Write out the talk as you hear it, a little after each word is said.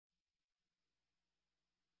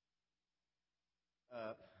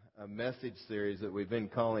up a message series that we've been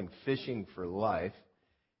calling Fishing for Life.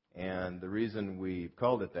 And the reason we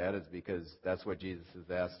called it that is because that's what Jesus has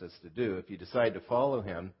asked us to do. If you decide to follow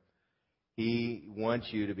him, he wants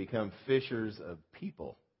you to become fishers of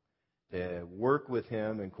people, to work with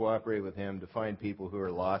him and cooperate with him to find people who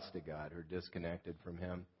are lost to God, who are disconnected from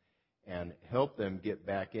him, and help them get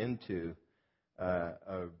back into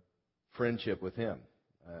a friendship with him,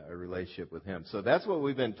 a relationship with him. So that's what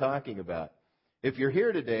we've been talking about. If you're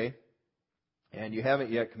here today and you haven't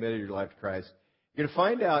yet committed your life to Christ, you're going to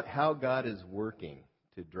find out how God is working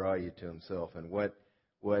to draw you to himself and what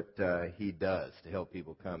he does to help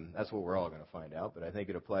people come. That's what we're all going to find out, but I think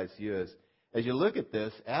it applies to you. As you look at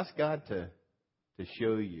this, ask God to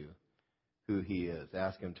show you who he is.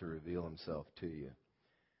 Ask him to reveal himself to you.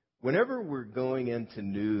 Whenever we're going into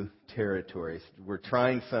new territories, we're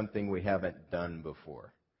trying something we haven't done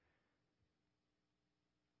before.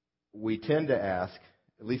 We tend to ask,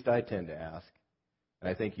 at least I tend to ask, and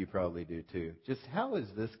I think you probably do too, just how is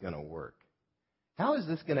this going to work? How is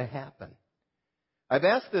this going to happen? I've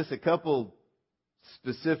asked this a couple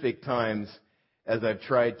specific times as I've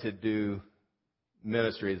tried to do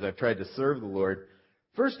ministry, as I've tried to serve the Lord.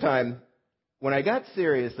 First time, when I got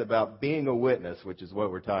serious about being a witness, which is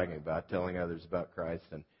what we're talking about, telling others about Christ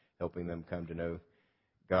and helping them come to know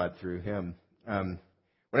God through him.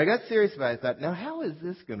 When I got serious about it, I thought, now how is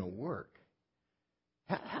this going to work?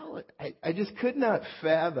 I just could not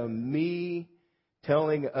fathom me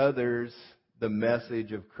telling others the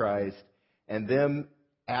message of Christ and them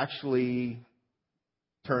actually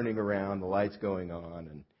turning around, the lights going on,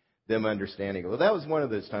 and them understanding it. Well, that was one of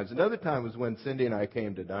those times. Another time was when Cindy and I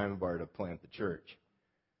came to Diamond Bar to plant the church.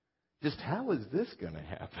 Just how is this going to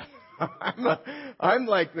happen? I'm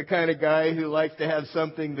like the kind of guy who likes to have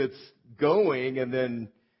something that's going and then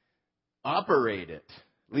operate it.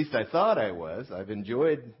 At least I thought I was. I've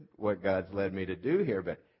enjoyed what God's led me to do here,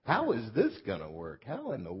 but how is this going to work?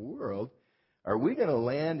 How in the world are we going to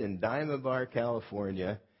land in Diamond Bar,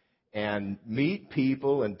 California, and meet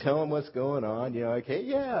people and tell them what's going on? You know, like, hey,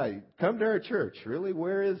 yeah, come to our church. Really,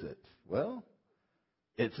 where is it? Well,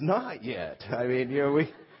 it's not yet. I mean,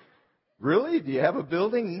 really? Do you have a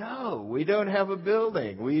building? No, we don't have a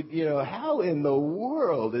building. How in the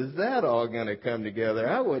world is that all going to come together?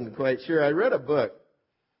 I wasn't quite sure. I read a book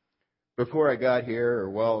before I got here, or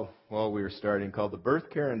while we were starting, called The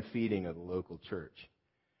Birth, Care, and Feeding of the Local Church.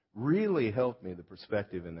 Really helped me, the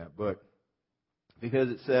perspective in that book, because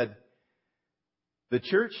it said the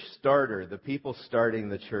church starter, the people starting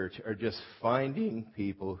the church, are just finding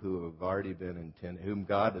people who have already been intended, whom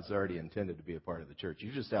God has already intended to be a part of the church.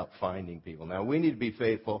 You're just out finding people. Now, we need to be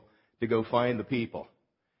faithful to go find the people.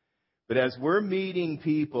 But as we're meeting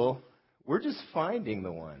people, we're just finding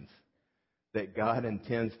the ones that God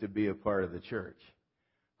intends to be a part of the church.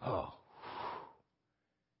 Oh,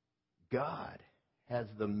 God has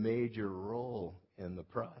the major role in the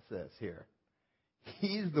process here.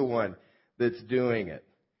 He's the one that's doing it.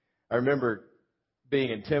 I remember being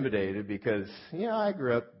intimidated because, I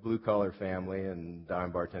grew up blue-collar family, and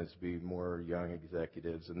Diamond Bar tends to be more young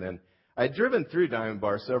executives. And then I'd driven through Diamond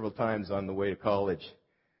Bar several times on the way to college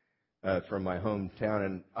from my hometown,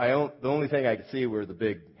 and the only thing I could see were the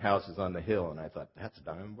big houses on the hill, and I thought, that's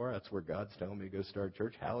Diamond Bar? That's where God's telling me to go start a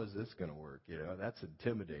church? How is this going to work? That's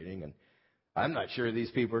intimidating, and I'm not sure these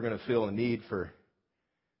people are going to feel a need for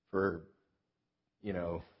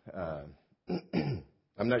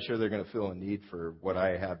I'm not sure they're going to feel a need for what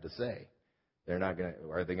I have to say. They're not going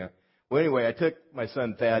to, are they going to? Well, anyway, I took my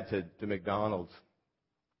son Thad to McDonald's,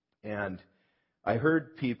 and I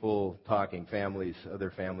heard people talking,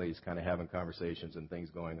 other families kind of having conversations and things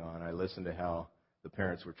going on. I listened to how the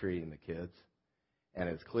parents were treating the kids, and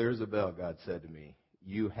as clear as a bell, God said to me,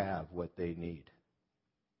 you have what they need.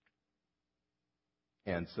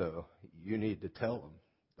 And so you need to tell them.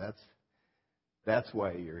 That's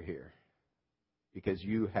why you're here, because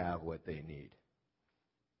you have what they need.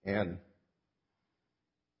 And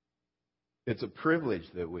it's a privilege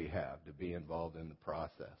that we have to be involved in the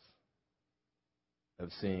process of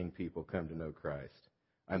seeing people come to know Christ.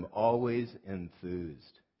 I'm always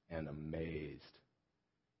enthused and amazed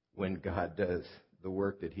when God does the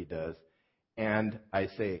work that he does. And I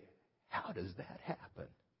say, how does that happen?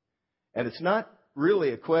 And it's not really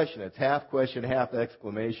a question. It's half question, half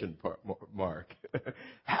exclamation mark.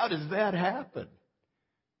 How does that happen?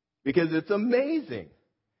 Because it's amazing.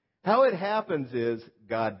 How it happens is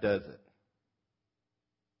God does it.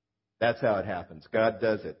 That's how it happens. God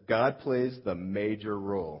does it. God plays the major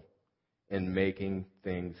role in making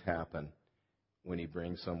things happen when he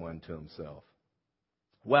brings someone to himself.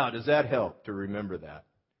 Wow, does that help to remember that?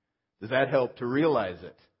 Does that help to realize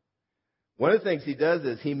it? One of the things he does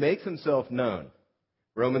is he makes himself known.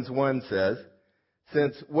 Romans 1 says,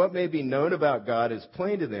 since what may be known about God is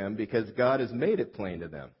plain to them because God has made it plain to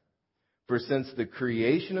them. For since the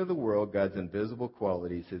creation of the world, God's invisible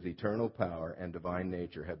qualities, his eternal power and divine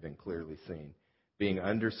nature have been clearly seen, being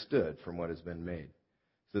understood from what has been made,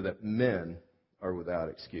 so that men are without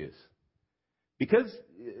excuse. Because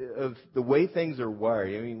of the way things are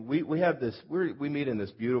wired, I mean, we meet in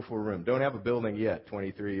this beautiful room. Don't have a building yet,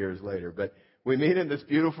 23 years later, but we meet in this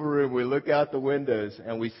beautiful room. We look out the windows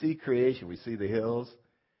and we see creation. We see the hills.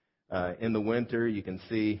 In the winter, you can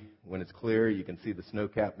see, when it's clear, you can see the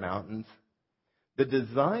snow-capped mountains. The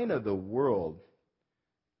design of the world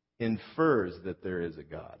infers that there is a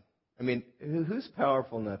God. I mean, who's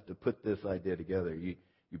powerful enough to put this idea together? You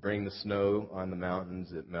bring the snow on the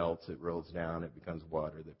mountains, it melts, it rolls down, it becomes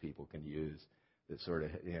water that people can use. That sort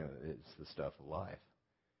of, it's the stuff of life.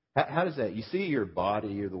 How does that? You see your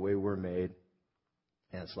body or the way we're made,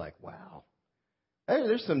 and it's like, wow.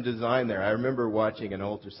 There's some design there. I remember watching an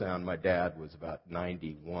ultrasound. My dad was about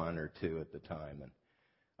 91 or 2 at the time, and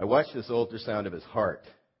I watched this ultrasound of his heart.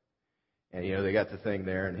 And, they got the thing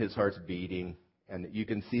there, and his heart's beating, and you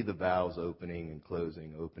can see the valves opening and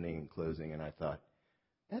closing, and I thought,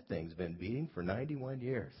 that thing's been beating for 91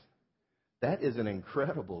 years. That is an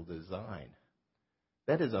incredible design.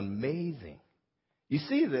 That is amazing. You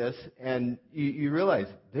see this, and you realize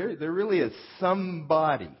there really is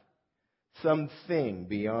somebody, something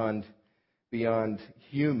beyond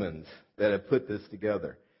humans that have put this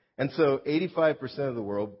together. And so 85% of the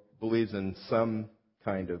world believes in some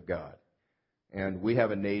kind of God. And we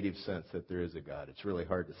have a native sense that there is a God. It's really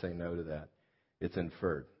hard to say no to that. It's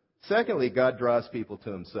inferred. Secondly, God draws people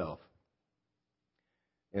to himself.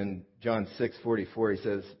 In John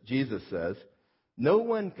 6:44, Jesus says, no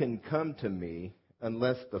one can come to me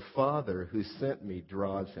unless the Father who sent me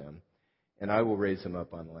draws him, and I will raise him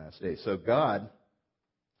up on the last day. So God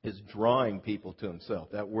is drawing people to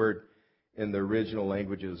himself. That word in the original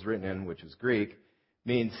language it was written in, which is Greek,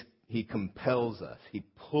 means he compels us. He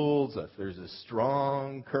pulls us. There's a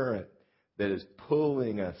strong current that is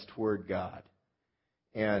pulling us toward God.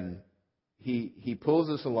 And he pulls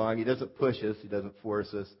us along. He doesn't push us. He doesn't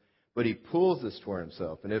force us. But he pulls us toward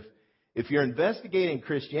himself. And if you're investigating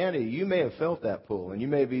Christianity, you may have felt that pull. And you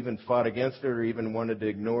may have even fought against it or even wanted to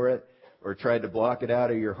ignore it or tried to block it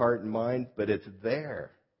out of your heart and mind. But it's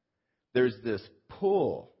there. There's this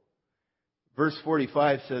pull. Verse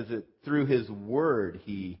 45 says that through his word,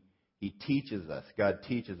 he teaches us. God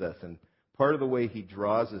teaches us. And part of the way he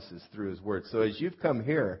draws us is through his word. So as you've come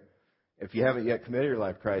here, if you haven't yet committed your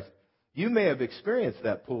life to Christ, you may have experienced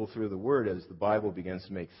that pull through the Word as the Bible begins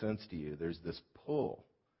to make sense to you. There's this pull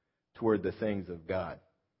toward the things of God.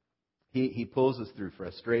 He pulls us through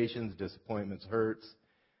frustrations, disappointments, hurts,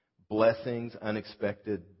 blessings,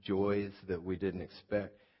 unexpected joys that we didn't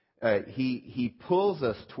expect. He pulls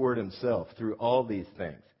us toward himself through all these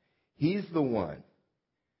things. He's the one.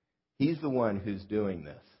 He's the one who's doing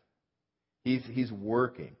this. He's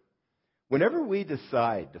working. Whenever we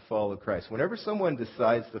decide to follow Christ, whenever someone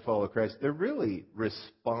decides to follow Christ, they're really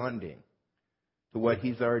responding to what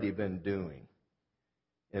he's already been doing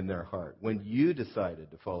in their heart. When you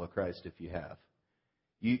decided to follow Christ, if you have,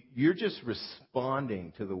 you're just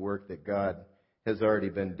responding to the work that God has already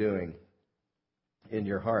been doing in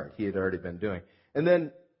your heart. He had already been doing. And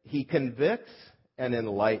then he convicts and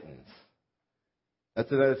enlightens.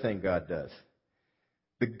 That's another thing God does.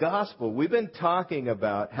 The gospel, we've been talking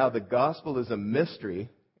about how the gospel is a mystery.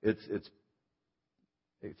 It's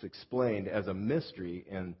explained as a mystery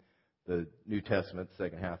in the New Testament,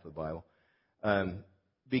 second half of the Bible,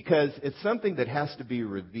 because it's something that has to be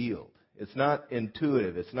revealed. It's not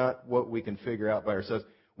intuitive. It's not what we can figure out by ourselves.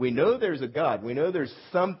 We know there's a God. We know there's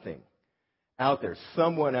something out there,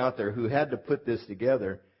 someone out there who had to put this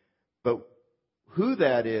together. But who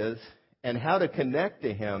that is and how to connect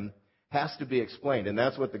to him has to be explained, and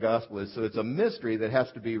that's what the gospel is. So it's a mystery that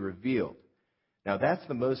has to be revealed. Now, that's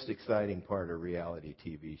the most exciting part of reality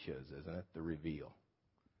TV shows, isn't it? The reveal.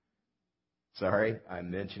 Sorry,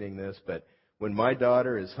 I'm mentioning this, but when my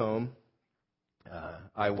daughter is home,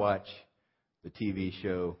 I watch the TV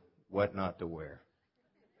show What Not to Wear.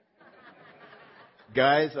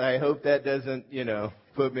 Guys, I hope that doesn't,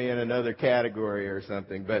 put me in another category or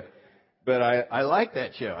something, but I like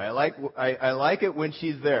that show. I like it when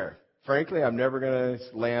she's there. Frankly, I'm never going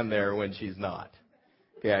to land there when she's not.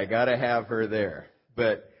 Okay, I got to have her there.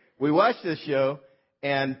 But we watch this show,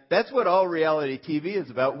 and that's what all reality TV is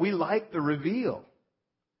about. We like the reveal.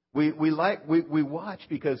 We watch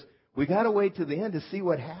because we got to wait to the end to see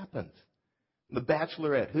what happens. The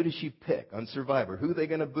Bachelorette, who does she pick on Survivor? Who are they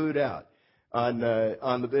going to boot out on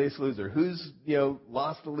The Biggest Loser? Who's,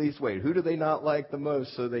 lost the least weight? Who do they not like the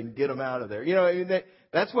most so they can get them out of there?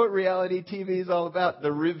 That's what reality TV is all about,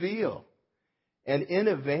 the reveal. And in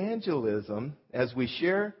evangelism, as we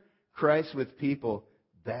share Christ with people,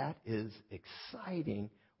 that is exciting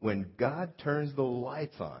when God turns the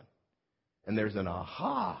lights on. And there's an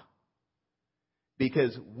aha.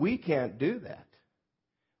 Because we can't do that.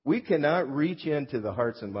 We cannot reach into the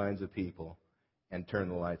hearts and minds of people and turn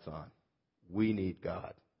the lights on. We need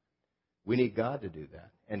God. We need God to do that.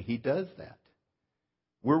 And He does that.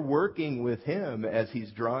 We're working with Him as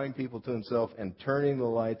He's drawing people to Himself and turning the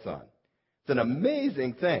lights on. It's an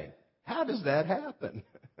amazing thing. How does that happen?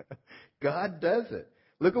 God does it.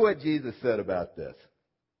 Look at what Jesus said about this.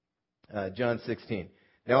 John 16.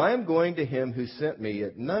 Now I am going to Him who sent me,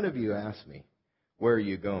 yet none of you asked me, where are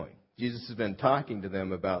you going? Jesus has been talking to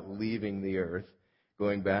them about leaving the earth,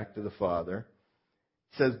 going back to the Father.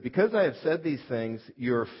 He says, because I have said these things,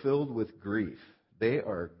 you are filled with grief. They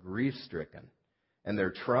are grief-stricken. And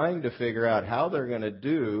they're trying to figure out how they're going to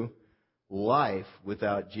do life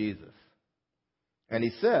without Jesus. And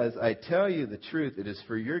He says, I tell you the truth, it is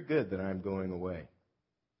for your good that I'm going away.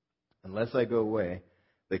 Unless I go away,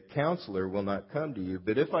 the Counselor will not come to you,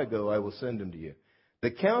 but if I go, I will send Him to you.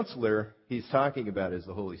 The Counselor He's talking about is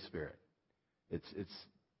the Holy Spirit. It's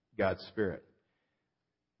God's Spirit.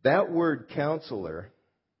 That word Counselor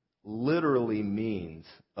literally means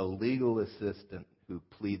a legal assistant who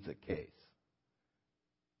pleads a case.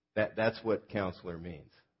 That's what Counselor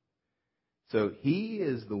means. So He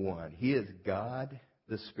is the one. He is God,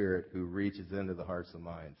 the Spirit, who reaches into the hearts and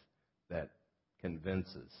minds that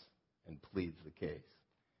convinces and pleads the case.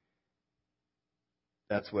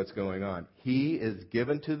 That's what's going on. He is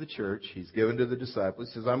given to the church. He's given to the disciples.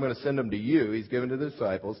 He says, I'm going to send them to you. He's given to the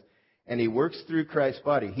disciples. And He works through Christ's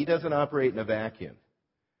body. He doesn't operate in a vacuum.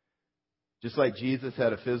 Just like Jesus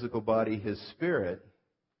had a physical body, His Spirit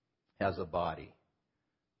has a body,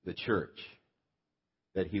 the church,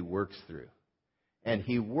 that He works through. And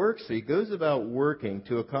He goes about working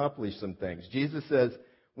to accomplish some things. Jesus says,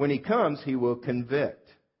 when He comes, He will convict.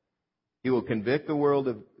 He will convict the world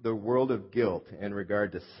of guilt in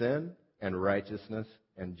regard to sin and righteousness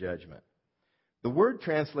and judgment. The word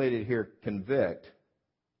translated here, convict,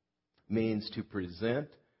 means to present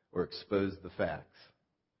or expose the facts,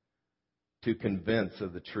 to convince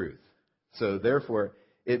of the truth. So therefore,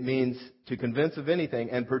 it means to convince of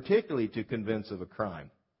anything, and particularly to convince of a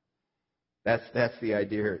crime. That's the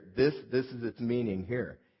idea here. This is its meaning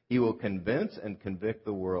here. He will convince and convict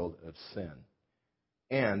the world of sin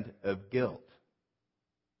and of guilt.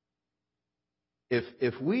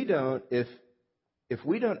 If we don't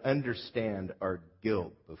understand our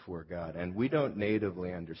guilt before God, and we don't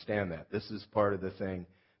natively understand that, this is part of the thing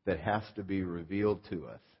that has to be revealed to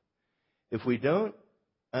us. If we don't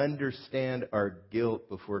understand our guilt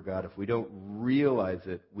before God, if we don't realize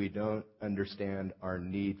it, we don't understand our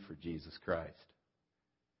need for Jesus Christ.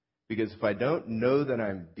 Because if I don't know that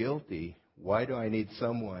I'm guilty, why do I need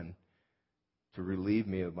someone to relieve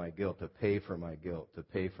me of my guilt, to pay for my guilt, to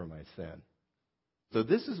pay for my sin? So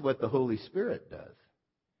this is what the Holy Spirit does.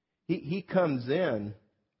 He comes in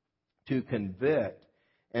to convict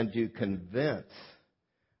and to convince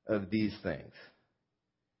of these things.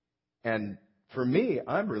 And for me,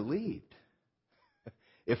 I'm relieved.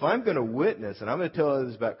 If I'm going to witness and I'm going to tell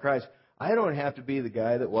others about Christ, I don't have to be the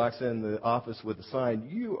guy that walks in the office with a sign,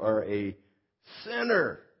 you are a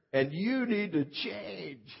sinner and you need to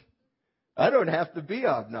change. I don't have to be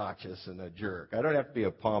obnoxious and a jerk. I don't have to be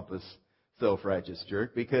a pompous, self-righteous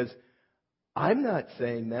jerk, because I'm not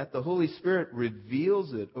saying that. The Holy Spirit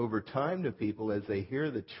reveals it over time to people as they hear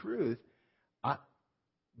the truth.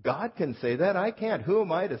 God can say that. I can't. Who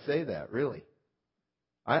am I to say that, really?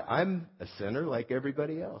 I'm a sinner like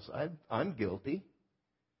everybody else. I'm guilty.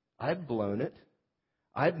 I've blown it.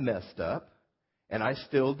 I've messed up. And I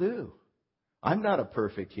still do. I'm not a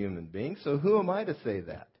perfect human being, so who am I to say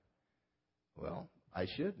that? Well, I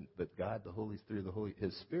shouldn't, but God,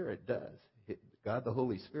 His Spirit does. God, the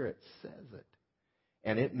Holy Spirit, says it.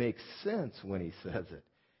 And it makes sense when He says it.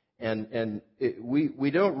 And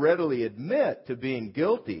we don't readily admit to being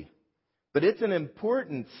guilty, but it's an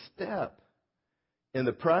important step in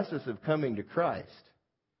the process of coming to Christ.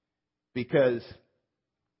 Because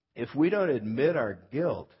if we don't admit our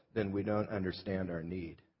guilt, then we don't understand our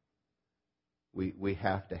need. We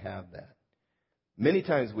have to have that. Many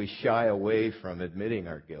times we shy away from admitting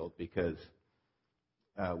our guilt because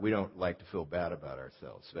we don't like to feel bad about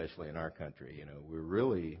ourselves, especially in our country. You know, we're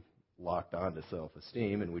really locked on to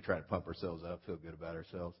self-esteem, and we try to pump ourselves up, feel good about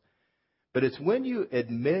ourselves. But it's when you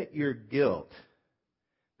admit your guilt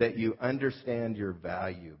that you understand your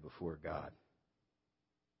value before God.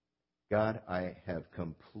 God, I have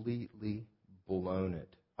completely blown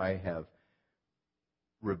it. I have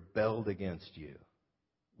rebelled against you.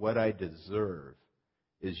 What I deserve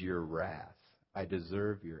is your wrath. I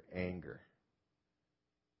deserve your anger.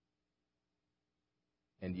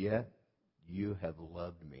 And yet, you have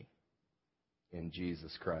loved me in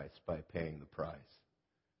Jesus Christ by paying the price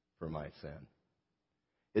for my sin.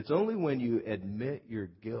 It's only when you admit your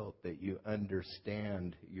guilt that you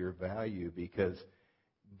understand your value, because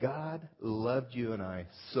God loved you and I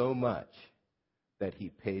so much that He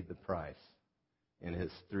paid the price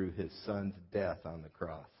through His Son's death on the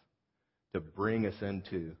cross to bring us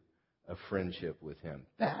into a friendship with Him.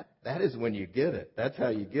 That is when you get it. That's how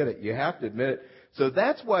you get it. You have to admit it. So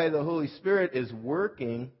that's why the Holy Spirit is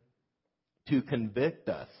working to convict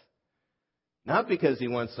us. Not because He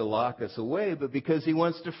wants to lock us away, but because He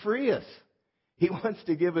wants to free us. He wants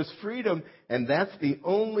to give us freedom, and that's the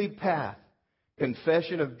only path.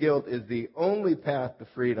 Confession of guilt is the only path to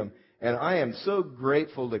freedom. And I am so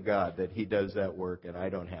grateful to God that He does that work and I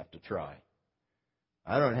don't have to try.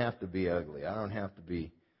 I don't have to be ugly. I don't have to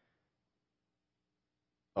be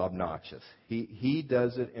obnoxious. He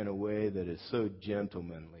does it in a way that is so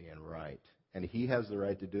gentlemanly and right. And He has the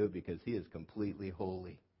right to do it because He is completely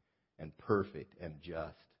holy and perfect and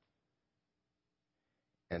just.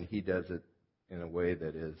 And He does it in a way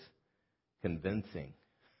that is convincing.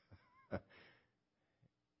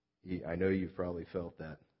 I know you've probably felt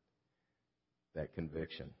that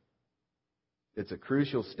conviction. It's a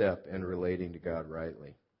crucial step in relating to God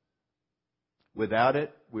rightly. Without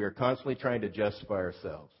it, we are constantly trying to justify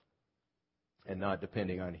ourselves and not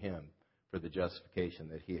depending on Him for the justification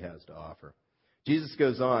that He has to offer. Jesus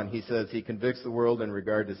goes on. He says He convicts the world in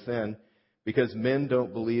regard to sin because men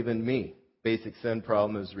don't believe in me. Basic sin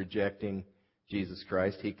problem is rejecting Jesus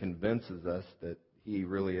Christ. He convinces us that He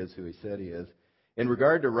really is who He said He is. In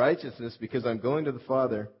regard to righteousness, because I'm going to the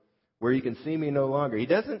Father where you can see me no longer. He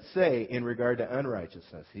doesn't say in regard to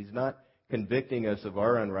unrighteousness. He's not convicting us of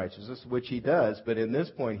our unrighteousness, which He does, but in this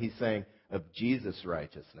point He's saying of Jesus'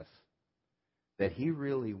 righteousness. That He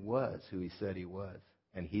really was who He said He was,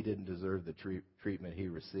 and He didn't deserve the treatment He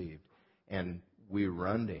received. And we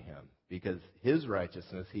run to Him because His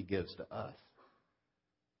righteousness He gives to us.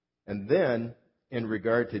 And then, in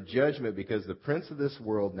regard to judgment, because the prince of this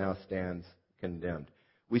world now stands condemned.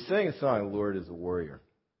 We sang a song, Lord is a Warrior.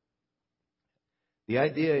 The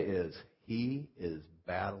idea is He is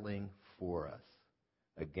battling for us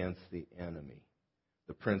against the enemy,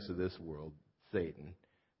 the prince of this world, Satan,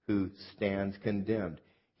 who stands condemned.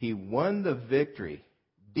 He won the victory.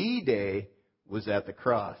 D-Day was at the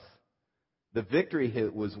cross. The victory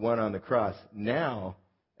was won on the cross. Now,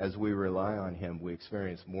 as we rely on Him, we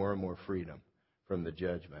experience more and more freedom from the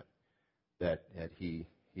judgment that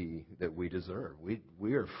we deserve.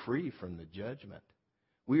 We are free from the judgment.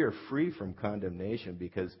 We are free from condemnation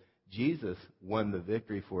because Jesus won the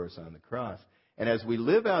victory for us on the cross. And as we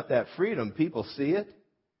live out that freedom, people see it,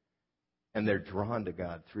 and they're drawn to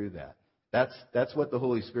God through that. That's what the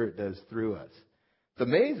Holy Spirit does through us. It's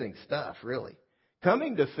amazing stuff, really.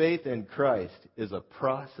 Coming to faith in Christ is a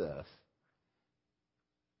process.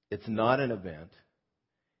 It's not an event.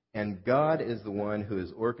 And God is the one who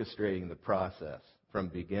is orchestrating the process from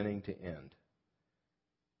beginning to end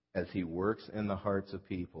as He works in the hearts of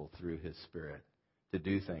people through His Spirit to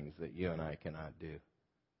do things that you and I cannot do.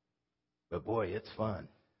 But boy, it's fun.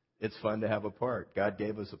 It's fun to have a part. God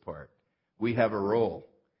gave us a part. We have a role.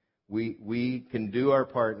 We can do our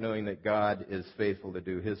part knowing that God is faithful to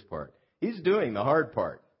do His part. He's doing the hard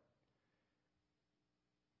part.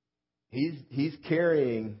 He's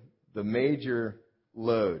carrying the major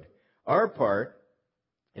load. Our part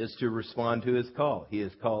is to respond to His call. He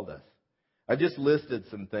has called us. I just listed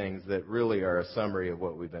some things that really are a summary of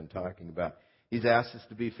what we've been talking about. He's asked us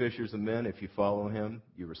to be fishers of men. If you follow Him,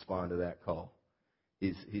 you respond to that call.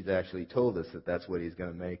 He's actually told us that that's what He's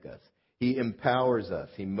going to make us. He empowers us.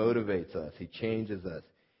 He motivates us. He changes us.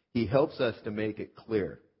 He helps us to make it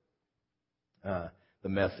clear, the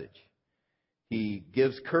message. He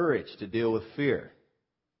gives courage to deal with fear.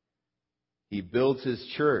 He builds His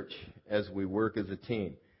church as we work as a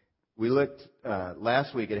team. We looked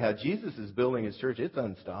last week at how Jesus is building His church. It's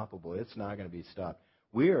unstoppable. It's not going to be stopped.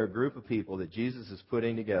 We are a group of people that Jesus is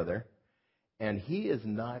putting together, and He is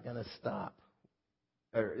not going to stop.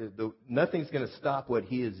 Nothing's going to stop what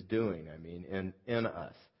He is doing, in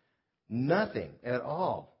us. Nothing at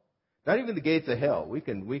all. Not even the gates of hell. We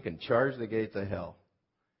can charge the gates of hell,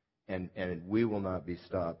 and we will not be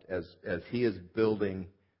stopped as He is building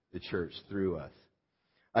the church through us.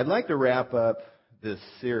 I'd like to wrap up this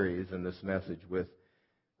series and this message with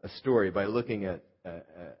a story by looking at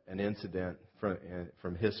an incident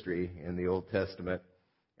from history in the Old Testament.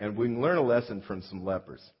 And we can learn a lesson from some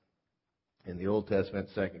lepers. In the Old Testament,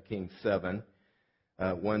 2 Kings 7,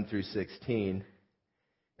 1 through 16.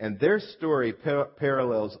 And their story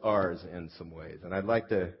parallels ours in some ways. And I'd like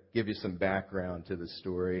to give you some background to the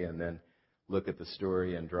story and then look at the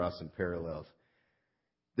story and draw some parallels.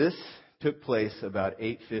 This took place about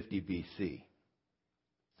 850 BC.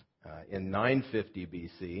 In 950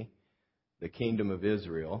 BC, the kingdom of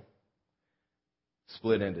Israel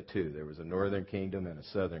split into two. There was a northern kingdom and a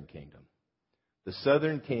southern kingdom. The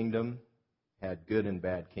southern kingdom had good and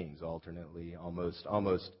bad kings alternately,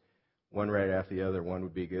 almost one right after the other. One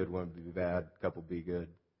would be good, one would be bad, a couple be good,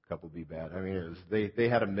 a couple be bad. I mean, they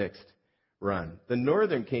had a mixed run. The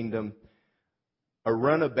northern kingdom, a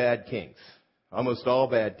run of bad kings, almost all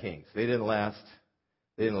bad kings. They didn't last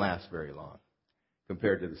very long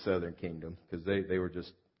compared to the southern kingdom because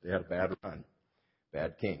they had a bad run,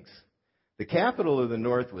 bad kings. The capital of the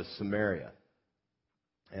north was Samaria,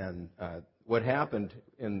 and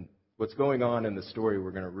what's going on in the story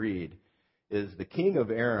we're going to read is the king of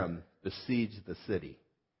Aram besieged the city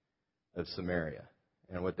of Samaria.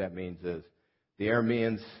 And what that means is the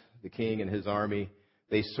Arameans, the king and his army,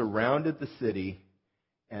 they surrounded the city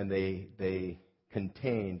and they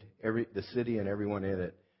contained the city and everyone in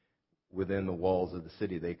it within the walls of the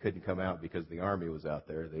city. They couldn't come out because the army was out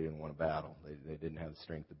there. They didn't want to battle. They didn't have the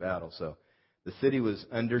strength to battle. So the city was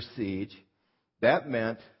under siege. That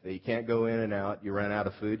meant that you can't go in and out. You run out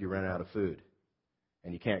of food, you run out of food.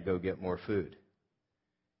 And you can't go get more food.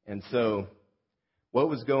 And so what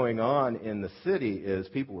was going on in the city is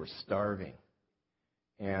people were starving.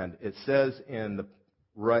 And it says in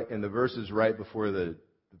the verses right before the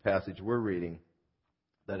passage we're reading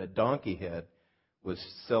that a donkey head was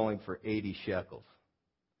selling for 80 shekels.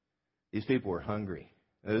 These people were hungry.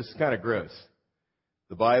 Now, this is kind of gross.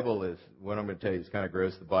 The Bible is, what I'm going to tell you is kind of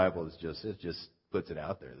gross. The Bible is just puts it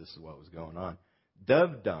out there. This is what was going on.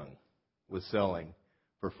 Dove dung was selling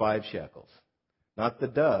for 5 shekels. Not the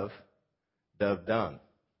dove dung.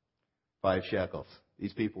 5 shekels.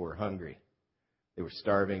 These people were hungry. They were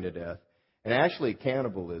starving to death. And actually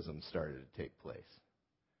cannibalism started to take place.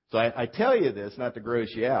 So I tell you this not to gross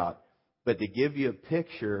you out, but to give you a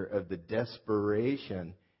picture of the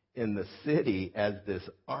desperation in the city as this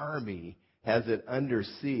army has it under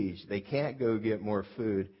siege. They can't go get more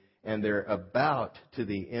food, and they're about to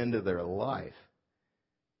the end of their life.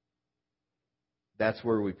 That's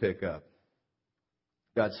where we pick up.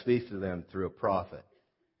 God speaks to them through a prophet,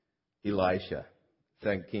 Elisha,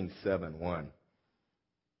 2 Kings 7:1.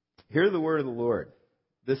 Hear the word of the Lord.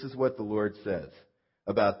 This is what the Lord says.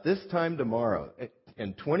 About this time tomorrow,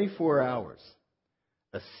 in 24 hours,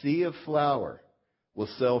 a seah of flour will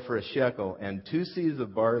sell for a shekel, and 2 seahs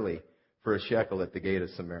of barley for a shekel at the gate of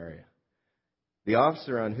Samaria. The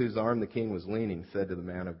officer on whose arm the king was leaning said to the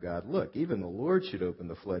man of God, "Look, even the Lord should open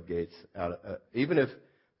the floodgates. Even if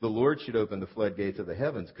the Lord should open the floodgates of the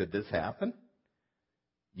heavens, could this happen?"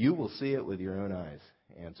 "You will see it with your own eyes,"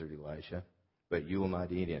 answered Elisha, "but you will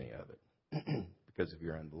not eat any of it because of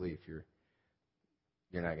your unbelief. You're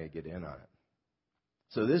not going to get in on it."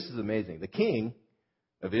 So this is amazing. The king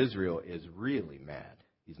of Israel is really mad.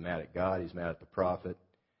 He's mad at God. He's mad at the prophet.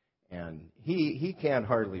 And he can't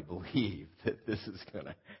hardly believe that this is going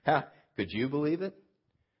to happen. Could you believe it?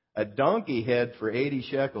 A donkey head for 80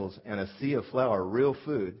 shekels and a seah of flour, real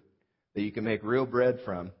food that you can make real bread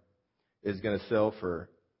from, is going to sell for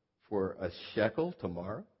a shekel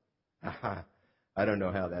tomorrow? I don't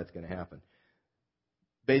know how that's going to happen.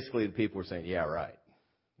 Basically, the people were saying, yeah, right.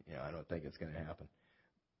 I don't think it's going to happen.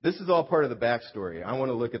 This is all part of the backstory. I want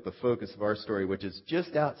to look at the focus of our story, which is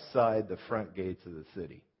just outside the front gates of the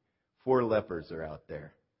city. 4 lepers are out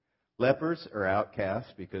there. Lepers are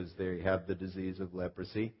outcasts because they have the disease of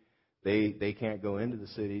leprosy. They can't go into the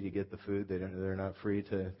city to get the food. They're not free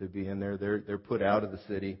to be in there. They're put out of the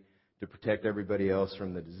city to protect everybody else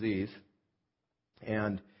from the disease.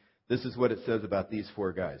 And this is what it says about these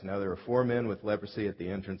 4 guys. Now, there are 4 men with leprosy at the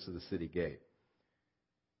entrance of the city gate.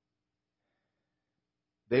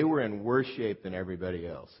 They were in worse shape than everybody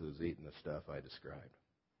else who was eating the stuff I described.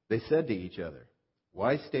 They said to each other,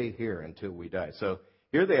 "Why stay here until we die?" So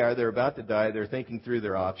here they are. They're about to die. They're thinking through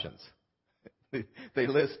their options. They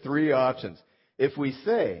list 3 options. If we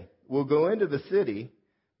say, "We'll go into the city,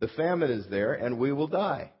 the famine is there, and we will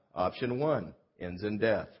die." Option 1 ends in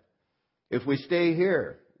death. If we stay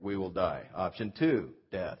here, we will die. Option 2,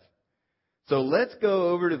 death. So let's go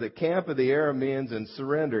over to the camp of the Arameans and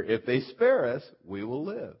surrender. If they spare us, we will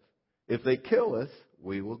live. If they kill us,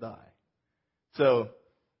 we will die. So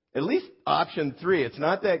at least option 3, it's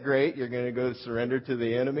not that great. You're going to go surrender to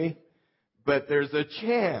the enemy, but there's a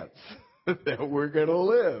chance that we're going to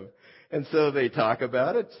live. And so they talk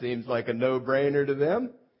about it. Seems like a no-brainer to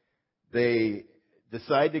them. They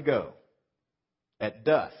decide to go. At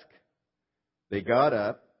dusk, they got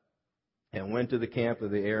up and went to the camp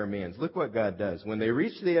of the Arameans. Look what God does. When they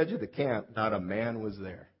reached the edge of the camp, not a man was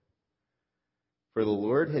there. For the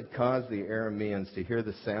Lord had caused the Arameans to hear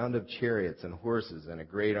the sound of chariots and horses and a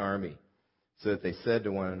great army, so that they said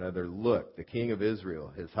to one another, "Look, the king of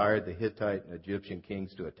Israel has hired the Hittite and Egyptian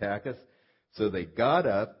kings to attack us." So they got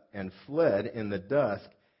up and fled in the dusk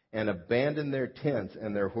and abandoned their tents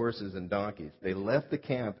and their horses and donkeys. They left the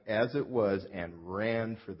camp as it was and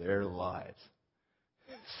ran for their lives.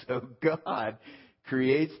 So God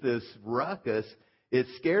creates this ruckus. It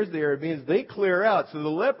scares the Arameans. They clear out. So the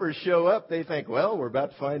lepers show up. They think, well, we're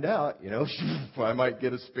about to find out. I might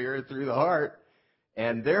get a spear through the heart.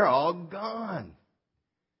 And they're all gone.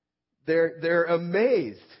 They're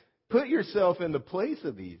amazed. Put yourself in the place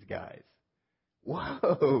of these guys.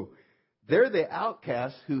 Whoa. They're the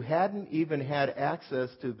outcasts who hadn't even had access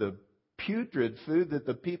to the putrid food that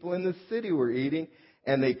the people in the city were eating.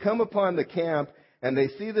 And they come upon the camp and they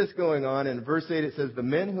see this going on. In verse 8 it says, the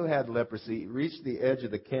men who had leprosy reached the edge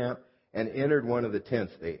of the camp and entered one of the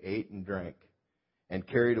tents. They ate and drank and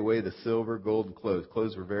carried away the silver, gold, and clothes.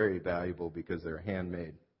 Clothes were very valuable because they're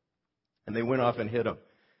handmade. And they went off and hid them.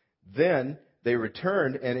 Then they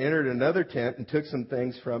returned and entered another tent and took some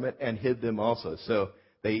things from it and hid them also. So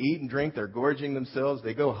they eat and drink. They're gorging themselves.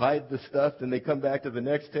 They go hide the stuff. Then they come back to the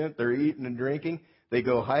next tent. They're eating and drinking. They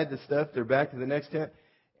go hide the stuff. They're back to the next tent.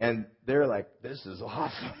 And they're like, this is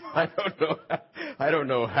awesome. I don't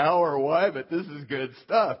know how or why, but this is good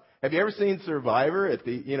stuff. Have you ever seen Survivor at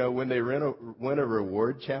the, when they win a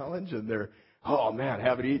reward challenge and they're, oh man,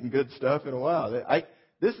 haven't eaten good stuff in a while.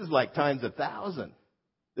 This is like times 1,000.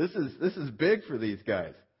 This is big for these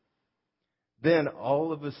guys. Then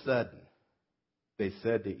all of a sudden, they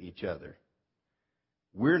said to each other,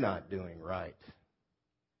 we're not doing right.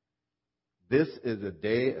 This is a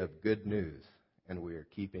day of good news, and we are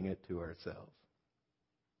keeping it to ourselves.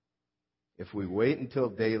 If we wait until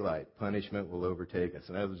daylight, punishment will overtake us.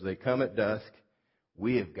 In other words, they come at dusk.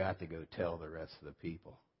 We have got to go tell the rest of the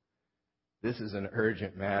people. This is an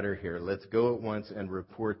urgent matter here. Let's go at once and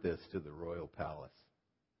report this to the royal palace.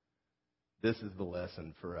 This is the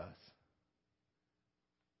lesson for us.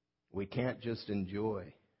 We can't just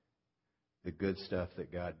enjoy the good stuff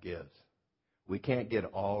that God gives. We can't get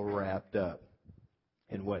all wrapped up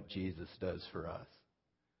in what Jesus does for us.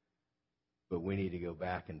 But we need to go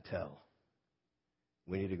back and tell.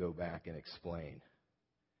 We need to go back and explain.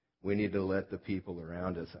 We need to let the people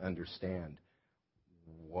around us understand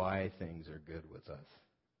why things are good with us.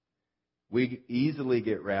 We easily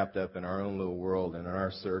get wrapped up in our own little world and in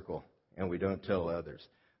our circle, and we don't tell others.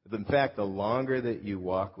 In fact, the longer that you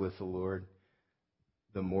walk with the Lord,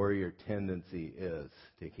 the more your tendency is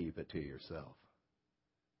to keep it to yourself.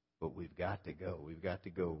 But we've got to go. We've got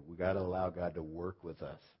to allow God to work with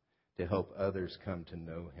us to help others come to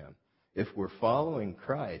know Him. If we're following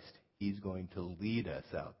Christ, He's going to lead us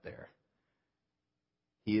out there.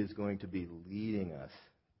 He is going to be leading us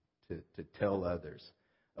to tell others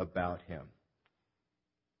about Him.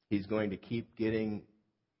 He's going to keep getting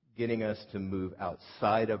us to move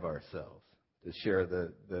outside of ourselves to share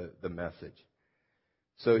the message.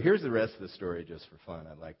 So here's the rest of the story just for fun.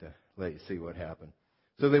 I'd like to let you see what happened.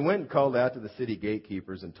 So they went and called out to the city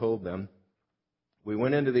gatekeepers and told them, we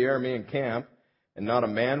went into the Aramean camp, and not a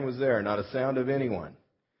man was there, not a sound of anyone.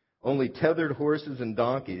 Only tethered horses and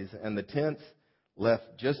donkeys, and the tents left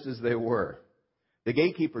just as they were. The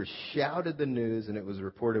gatekeepers shouted the news, and it was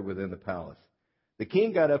reported within the palace. The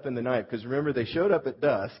king got up in the night, because remember, they showed up at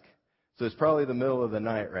dusk, so it's probably the middle of the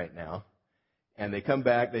night right now. And they come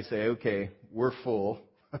back, they say, okay, we're full.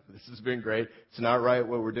 This has been great. It's not right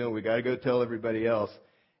what we're doing. We've got to go tell everybody else.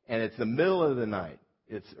 And it's the middle of the night.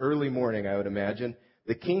 It's early morning, I would imagine.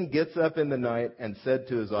 The king gets up in the night and said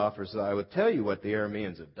to his officers, I would tell you what the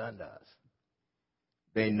Arameans have done to us.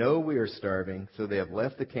 They know we are starving, so they have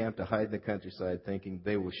left the camp to hide in the countryside, thinking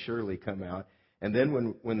they will surely come out. And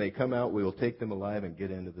then when they come out, we will take them alive and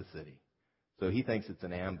get into the city. So he thinks it's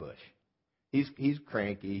an ambush. He's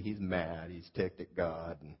cranky, he's mad, he's ticked at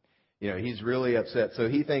God, and he's really upset. So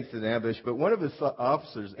he thinks it's an ambush. But one of his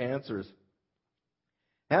officers answers,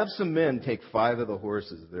 have some men take 5 of the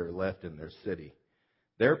horses that are left in their city.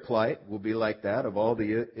 Their plight will be like that of all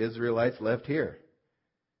the Israelites left here.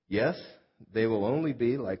 Yes, they will only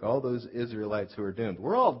be like all those Israelites who are doomed.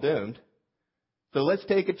 We're all doomed. So let's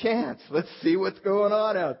take a chance. Let's see what's going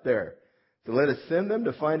on out there. So let us send them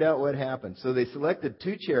to find out what happened. So they selected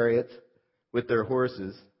 2 chariots with their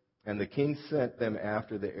horses, and the king sent them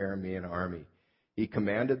after the Aramean army. He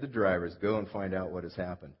commanded the drivers, go and find out what has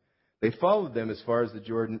happened. They followed them as far as the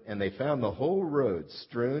Jordan, and they found the whole road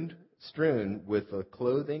strewn with the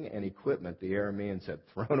clothing and equipment the Arameans had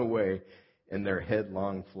thrown away in their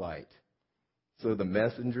headlong flight. So the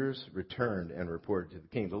messengers returned and reported to the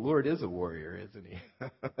king. The Lord is a warrior, isn't he?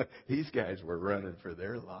 These guys were running for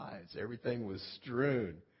their lives. Everything was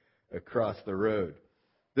strewn across the road.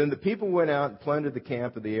 Then the people went out and plundered the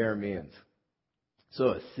camp of the Arameans. So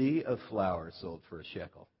a seah of flour sold for a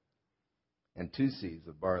shekel, and 2 seahs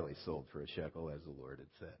of barley sold for a shekel, as the Lord had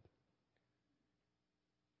said.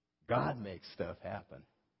 God makes stuff happen.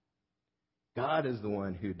 God is the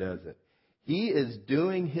one who does it. He is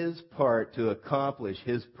doing His part to accomplish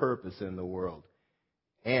His purpose in the world.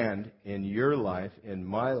 And in your life, in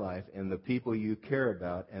my life, in the people you care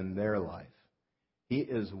about and their life. He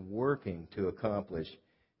is working to accomplish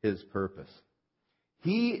His purpose.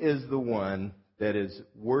 He is the one that is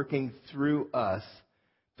working through us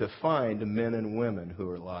to find men and women who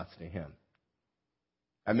are lost to Him.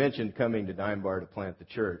 I mentioned coming to Dime Bar to plant the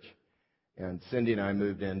church. And Cindy and I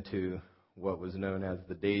moved into what was known as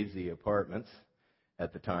the Daisy Apartments.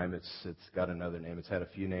 At the time, it's got another name. It's had a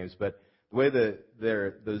few names, but the way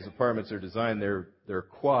those apartments are designed, they're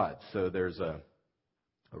quads. So there's a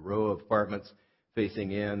row of apartments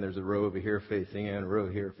facing in. There's a row over here facing in, a row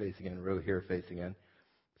here facing in, a row here facing in.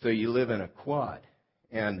 So you live in a quad.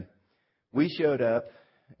 And we showed up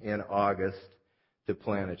in August to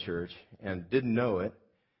plant a church and didn't know it,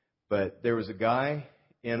 but there was a guy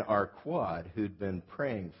in our quad who'd been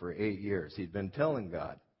praying for 8 years. He'd been telling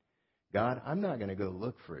God, I'm not going to go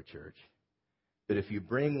look for a church, but if you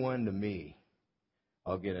bring one to me,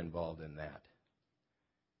 I'll get involved in that.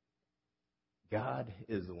 God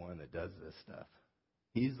is the one that does this stuff.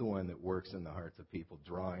 He's the one that works in the hearts of people,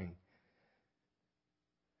 drawing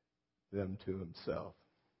them to Himself.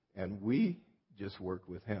 And we just work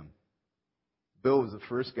with Him. Bill was the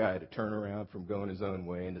first guy to turn around from going his own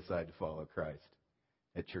way and decide to follow Christ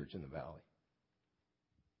at Church in the Valley.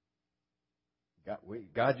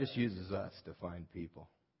 God just uses us to find people.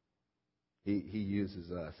 He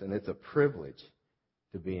uses us, and it's a privilege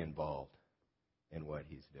to be involved in what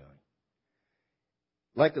He's doing.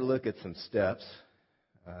 I'd like to look at some steps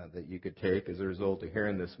that you could take as a result of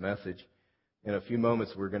hearing this message. In a few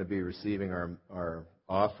moments, we're going to be receiving our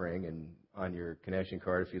offering, and on your connection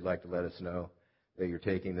card, if you'd like to let us know that you're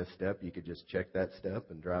taking this step, you could just check that step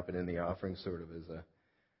and drop it in the offering, sort of as a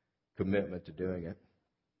commitment to doing it.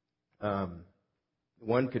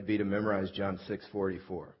 One could be to memorize John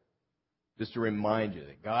 6:44, just to remind you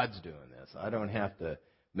that God's doing this. I don't have to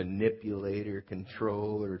manipulate or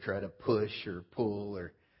control or try to push or pull,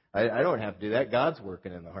 or I don't have to do that. God's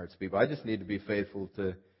working in the hearts of people. I just need to be faithful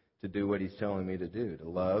to do what He's telling me to do, to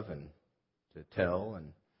love and to tell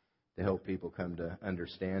and to help people come to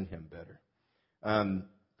understand Him better.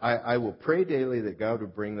 I will pray daily that God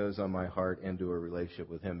would bring those on my heart into a relationship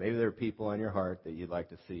with Him. Maybe there are people on your heart that you'd like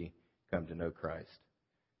to see come to know Christ.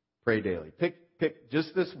 Pray daily. Pick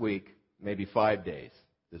just this week, maybe 5 days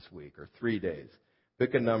this week or 3 days.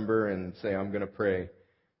 Pick a number and say, I'm going to pray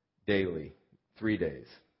daily, 3 days,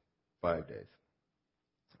 5 days.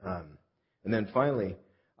 And then finally,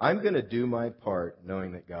 I'm going to do my part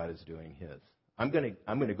knowing that God is doing His. I'm going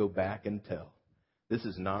to go back and tell. This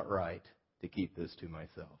is not right to keep this to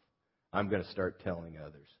myself. I'm going to start telling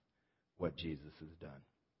others what Jesus has done.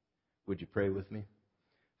 Would you pray with me?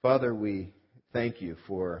 Father, we thank You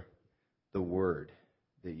for the Word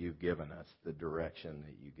that You've given us, the direction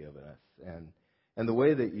that You've given us, and the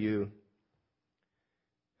way that You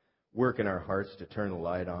work in our hearts to turn the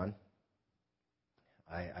light on.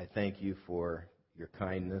 I thank You for Your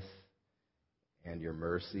kindness and Your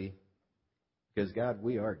mercy, because, God,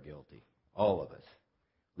 we are guilty, all of us.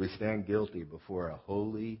 We stand guilty before a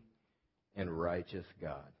holy and righteous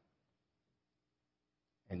God.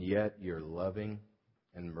 And yet You're loving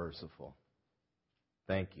and merciful.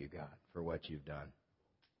 Thank You, God, for what You've done.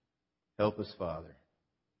 Help us, Father,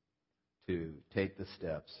 to take the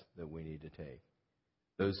steps that we need to take.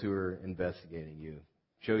 Those who are investigating You,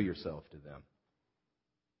 show Yourself to them.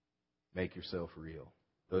 Make Yourself real.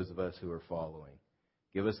 Those of us who are following,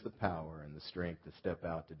 give us the power and the strength to step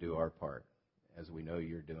out to do our part, as we know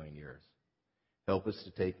You're doing Yours. Help us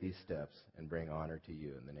to take these steps and bring honor to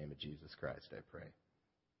You. In the name of Jesus Christ, I pray.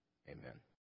 Amen.